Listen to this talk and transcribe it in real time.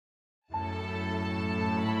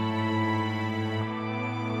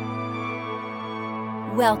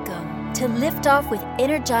Welcome to Lift Off with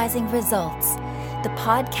Energizing Results, the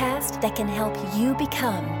podcast that can help you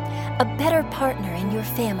become a better partner in your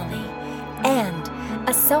family and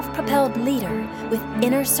a self-propelled leader with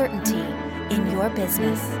inner certainty in your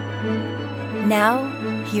business. Now,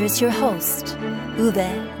 here's your host,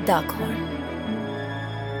 Uwe Daghorn.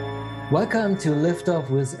 Welcome to Lift Off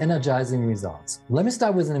with Energizing Results. Let me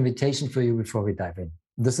start with an invitation for you before we dive in.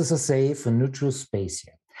 This is a safe and neutral space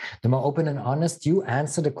here. The more open and honest you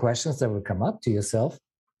answer the questions that will come up to yourself,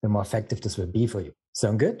 the more effective this will be for you.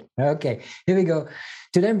 Sound good? Okay, here we go.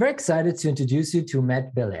 Today, I'm very excited to introduce you to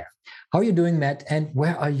Matt Belair. How are you doing, Matt? And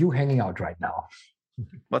where are you hanging out right now?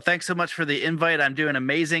 Well, thanks so much for the invite. I'm doing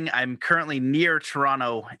amazing. I'm currently near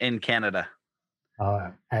Toronto in Canada.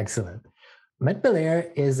 Oh, excellent. Matt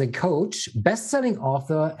Belair is a coach, best-selling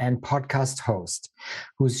author, and podcast host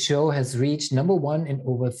whose show has reached #1 in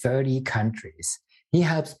over 30 countries. He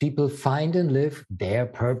helps people find and live their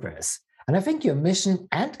purpose. And I think your mission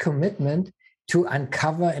and commitment to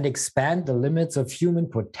uncover and expand the limits of human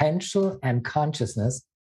potential and consciousness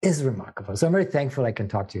is remarkable. So I'm very thankful I can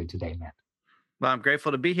talk to you today, Matt. Well, I'm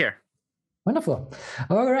grateful to be here. Wonderful.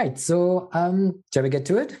 All right. So shall we get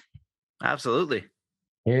to it? Absolutely.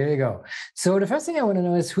 Here we go. So the first thing I want to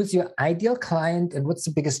know is who's your ideal client and what's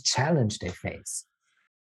the biggest challenge they face?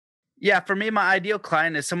 Yeah, for me, my ideal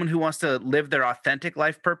client is someone who wants to live their authentic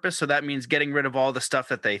life purpose. So that means getting rid of all the stuff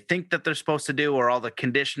that they think that they're supposed to do or all the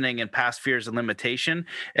conditioning and past fears and limitation.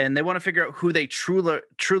 And they want to figure out who they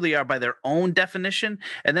truly are by their own definition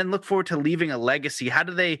and then look forward to leaving a legacy. How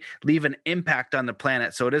do they leave an impact on the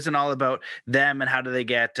planet? So it isn't all about them and how do they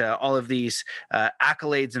get all of these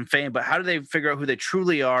accolades and fame, but how do they figure out who they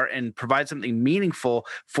truly are and provide something meaningful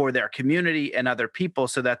for their community and other people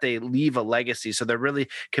so that they leave a legacy. So they're really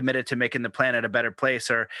committed to making the planet a better place,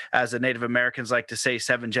 or as the Native Americans like to say,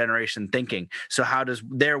 7-generation thinking. So how does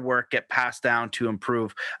their work get passed down to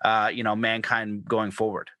improve, mankind going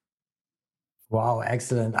forward? Wow,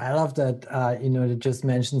 excellent. I love that, you just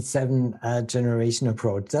mentioned 7-generation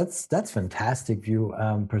approach. That's fantastic view,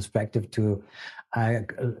 perspective to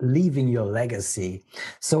leaving your legacy.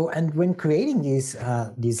 So, and when creating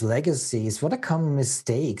these legacies, what are common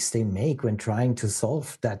mistakes they make when trying to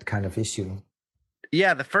solve that kind of issue?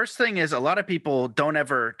 Yeah, the first thing is a lot of people don't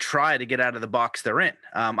ever try to get out of the box they're in.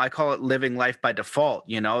 I call it living life by default.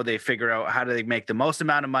 They figure out how do they make the most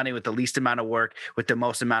amount of money with the least amount of work with the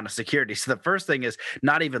most amount of security. So the first thing is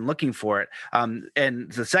not even looking for it. And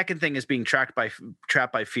the second thing is being trapped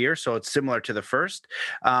by fear. So it's similar to the first.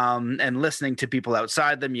 And listening to people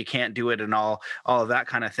outside them, you can't do it and all of that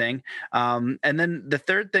kind of thing. And then the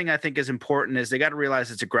third thing I think is important is they got to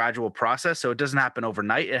realize it's a gradual process. So it doesn't happen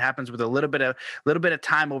overnight. It happens with a little bit of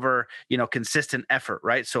time over, consistent effort,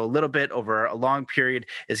 right? So a little bit over a long period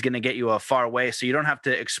is going to get you a far way. So you don't have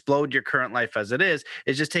to explode your current life as it is.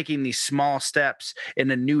 It's just taking these small steps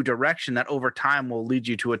in a new direction that over time will lead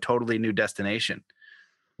you to a totally new destination.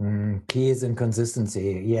 Key is in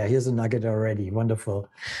consistency. Yeah, here's a nugget already. Wonderful.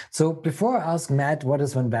 So before I ask Matt, what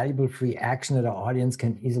is one valuable free action that our audience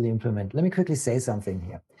can easily implement? Let me quickly say something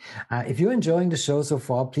here. If you're enjoying the show so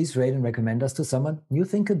far, please rate and recommend us to someone you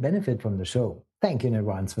think could benefit from the show. Thank you in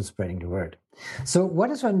advance for spreading the word. So what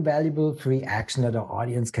is one valuable free action that our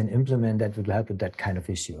audience can implement that would help with that kind of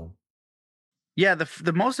issue? Yeah,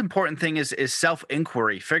 the most important thing is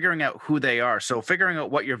self-inquiry, figuring out who they are. So figuring out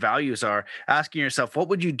what your values are, asking yourself, what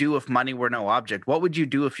would you do if money were no object? What would you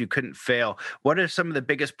do if you couldn't fail? What are some of the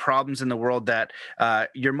biggest problems in the world that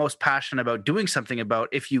you're most passionate about doing something about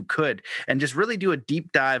if you could? And just really do a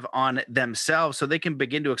deep dive on themselves so they can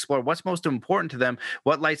begin to explore what's most important to them,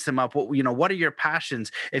 what lights them up, what are your passions?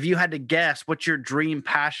 If you had to guess, what's your dream,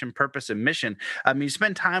 passion, purpose, and mission? You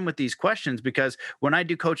spend time with these questions because when I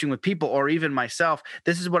do coaching with people or even myself,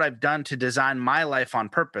 this is what I've done to design my life on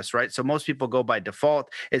purpose, right? So most people go by default.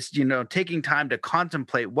 It's, taking time to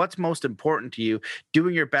contemplate what's most important to you,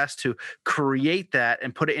 doing your best to create that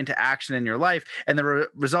and put it into action in your life. And the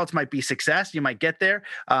results might be success. You might get there.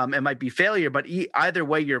 It might be failure, but either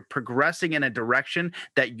way, you're progressing in a direction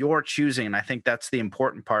that you're choosing. And I think that's the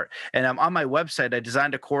important part. And on my website, I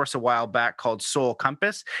designed a course a while back called Soul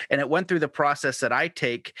Compass, and it went through the process that I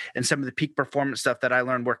take and some of the peak performance stuff that I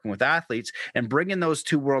learned working with athletes and bringing those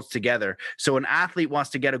two worlds together. So an athlete wants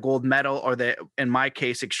to get a gold medal, or in my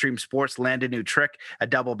case, extreme sports, land a new trick, a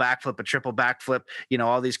double backflip, a triple backflip,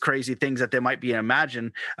 all these crazy things that they might be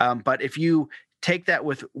imagine. But if you take that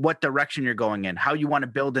with what direction you're going in, how you want to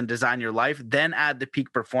build and design your life, then add the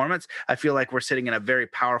peak performance, I feel like we're sitting in a very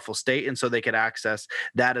powerful state. And so they could access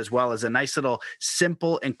that as well as a nice little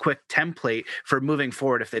simple and quick template for moving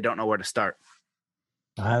forward if they don't know where to start.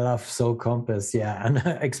 I love Soul Compass, yeah, and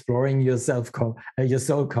exploring your soul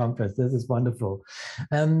compass. This is wonderful.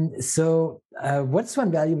 What's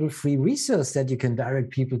one valuable free resource that you can direct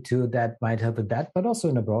people to that might help with that, but also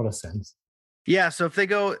in a broader sense? Yeah, so if they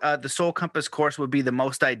go, the Soul Compass course would be the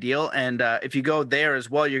most ideal, and if you go there as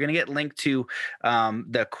well, you're going to get linked to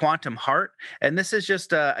the Quantum Heart, and this is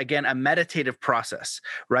just again a meditative process,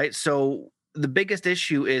 right? So the biggest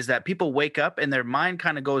issue is that people wake up and their mind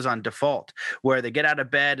kind of goes on default, where they get out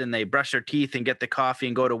of bed and they brush their teeth and get the coffee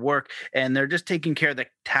and go to work, and they're just taking care of the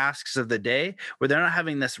tasks of the day, where they're not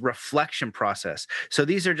having this reflection process. So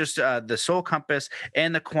these are just the Soul Compass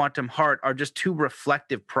and the Quantum Heart are just two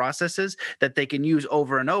reflective processes that they can use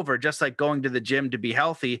over and over, just like going to the gym to be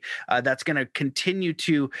healthy. That's going to continue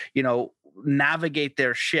to, navigate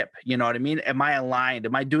their ship. You know what I mean? Am I aligned?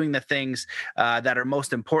 Am I doing the things that are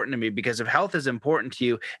most important to me? Because if health is important to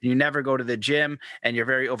you and you never go to the gym and you're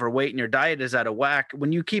very overweight and your diet is out of whack,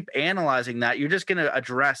 when you keep analyzing that, you're just going to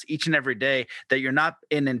address each and every day that you're not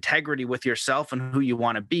in integrity with yourself and who you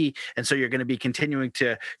want to be. And so you're going to be continuing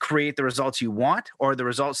to create the results you want or the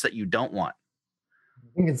results that you don't want. I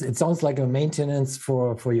think it sounds like a maintenance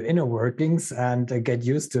for your inner workings, and get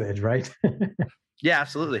used to it, right? Yeah,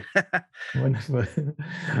 absolutely. Wonderful.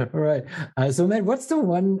 All right. So, Matt, what's the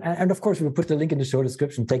one? And of course, we'll put the link in the show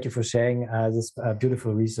description. Thank you for sharing this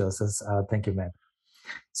beautiful resources. Thank you, Matt.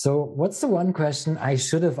 So, what's the one question I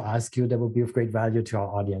should have asked you that would be of great value to our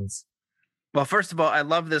audience? Well, first of all, I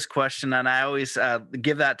love this question, and I always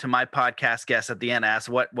give that to my podcast guests at the end.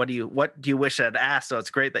 Ask what do you wish I'd asked? So it's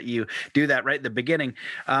great that you do that right at the beginning.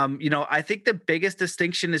 I think the biggest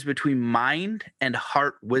distinction is between mind and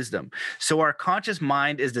heart wisdom. So our conscious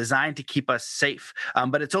mind is designed to keep us safe,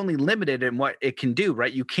 but it's only limited in what it can do.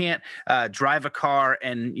 Right? You can't drive a car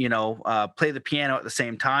and play the piano at the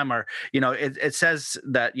same time, or it says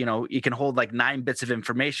that you can hold like 9 bits of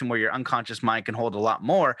information where your unconscious mind can hold a lot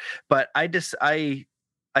more. But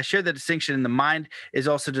I share the distinction in the mind is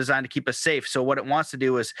also designed to keep us safe. So what it wants to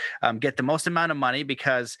do is get the most amount of money,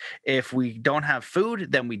 because if we don't have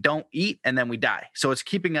food, then we don't eat and then we die. So it's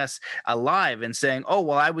keeping us alive and saying, oh,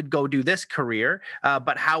 well, I would go do this career,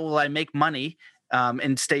 but how will I make money?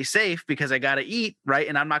 And stay safe because I got to eat, right?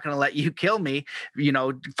 And I'm not going to let you kill me,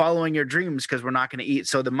 following your dreams, because we're not going to eat.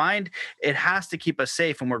 So the mind, it has to keep us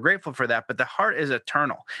safe, and we're grateful for that. But the heart is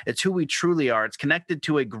eternal. It's who we truly are. It's connected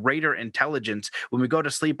to a greater intelligence. When we go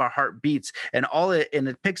to sleep, our heart beats, and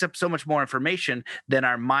it picks up so much more information than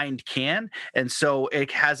our mind can. And so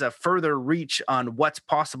it has a further reach on what's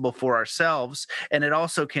possible for ourselves. And it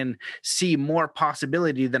also can see more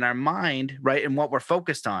possibility than our mind, right? And what we're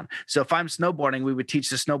focused on. So if I'm snowboarding, we would teach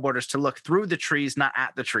the snowboarders to look through the trees, not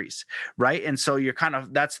at the trees, right? And so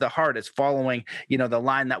that's the heart. It's following, the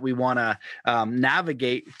line that we want to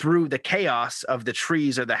navigate through the chaos of the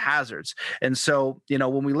trees or the hazards. And so,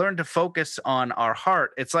 when we learn to focus on our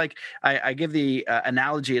heart, it's like, I give the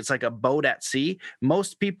analogy, it's like a boat at sea.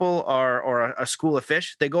 Most people or a school of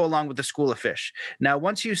fish, they go along with the school of fish. Now,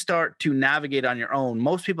 once you start to navigate on your own,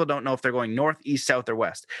 most people don't know if they're going north, east, south, or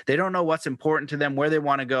west. They don't know what's important to them, where they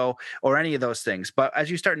want to go, or any of those things. But as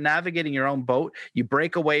you start navigating your own boat, you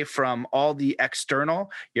break away from all the external,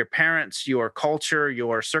 your parents, your culture,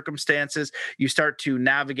 your circumstances. You start to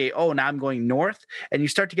navigate, oh, now I'm going north, and you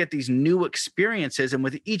start to get these new experiences. And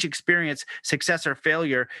with each experience, success or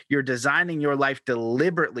failure, you're designing your life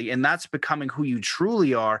deliberately, and that's becoming who you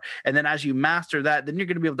truly are. And then as you master that, then you're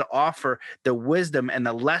going to be able to offer the wisdom and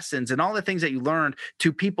the lessons and all the things that you learned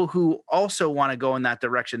to people who also want to go in that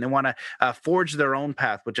direction. They want to forge their own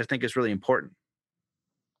path, which I think is really important.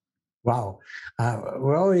 Wow, we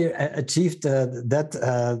already achieved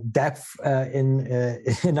that depth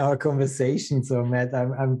in our conversation. So, Matt,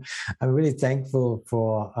 I'm really thankful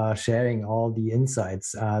for sharing all the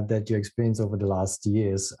insights that you experienced over the last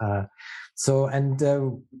years. We're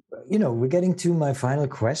getting to my final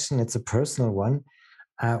question. It's a personal one.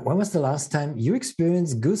 When was the last time you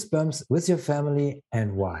experienced goosebumps with your family,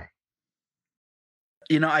 and why?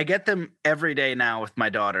 I get them every day now with my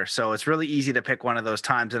daughter. So it's really easy to pick one of those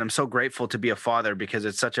times. And I'm so grateful to be a father because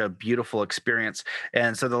it's such a beautiful experience.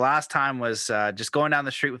 And so the last time was just going down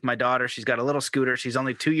the street with my daughter. She's got a little scooter. She's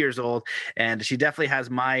only 2 years old. And she definitely has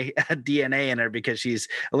my DNA in her because she's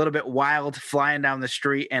a little bit wild flying down the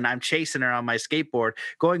street. And I'm chasing her on my skateboard,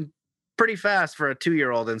 going pretty fast for a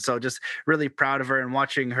 2-year-old. And so just really proud of her and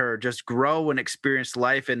watching her just grow and experience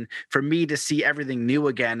life. And for me to see everything new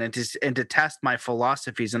again and to test my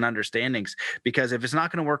philosophies and understandings, because if it's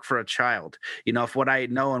not going to work for a child, if what I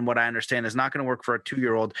know and what I understand is not going to work for a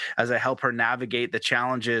 2-year-old, as I help her navigate the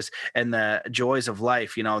challenges and the joys of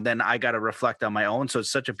life, then I got to reflect on my own. So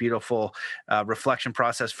it's such a beautiful reflection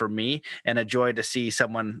process for me, and a joy to see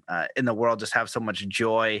someone in the world just have so much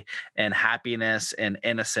joy and happiness and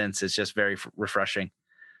innocence. It's just very refreshing.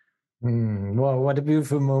 Well, what a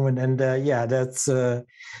beautiful moment. And that's a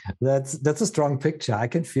strong picture. I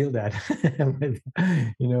can feel that,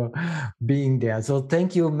 being there. So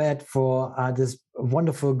thank you, Matt, for this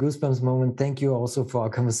wonderful Goosebumps moment. Thank you also for our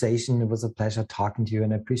conversation. It was a pleasure talking to you,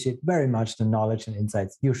 and I appreciate very much the knowledge and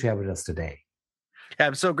insights you share with us today.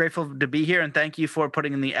 I'm so grateful to be here, and thank you for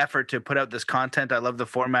putting in the effort to put out this content. I love the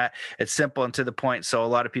format. It's simple and to the point, so a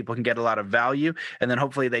lot of people can get a lot of value, and then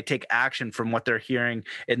hopefully they take action from what they're hearing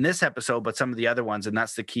in this episode, but some of the other ones. And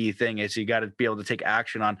that's the key thing, is you got to be able to take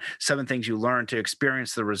action on 7 things you learn to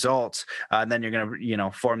experience the results, and then you're going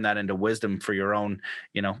to, form that into wisdom for your own,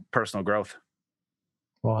 personal growth.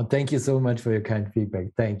 Well, thank you so much for your kind feedback.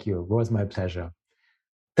 Thank you. It was my pleasure.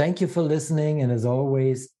 Thank you for listening, and as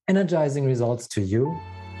always, energizing results to you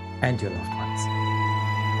and your loved ones.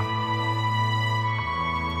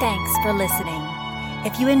 Thanks for listening.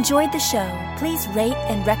 If you enjoyed the show, please rate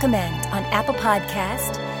and recommend on Apple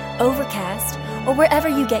Podcast, Overcast, or wherever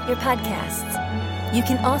you get your podcasts. You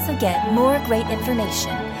can also get more great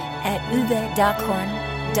information at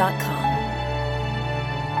uvedockhorn.com.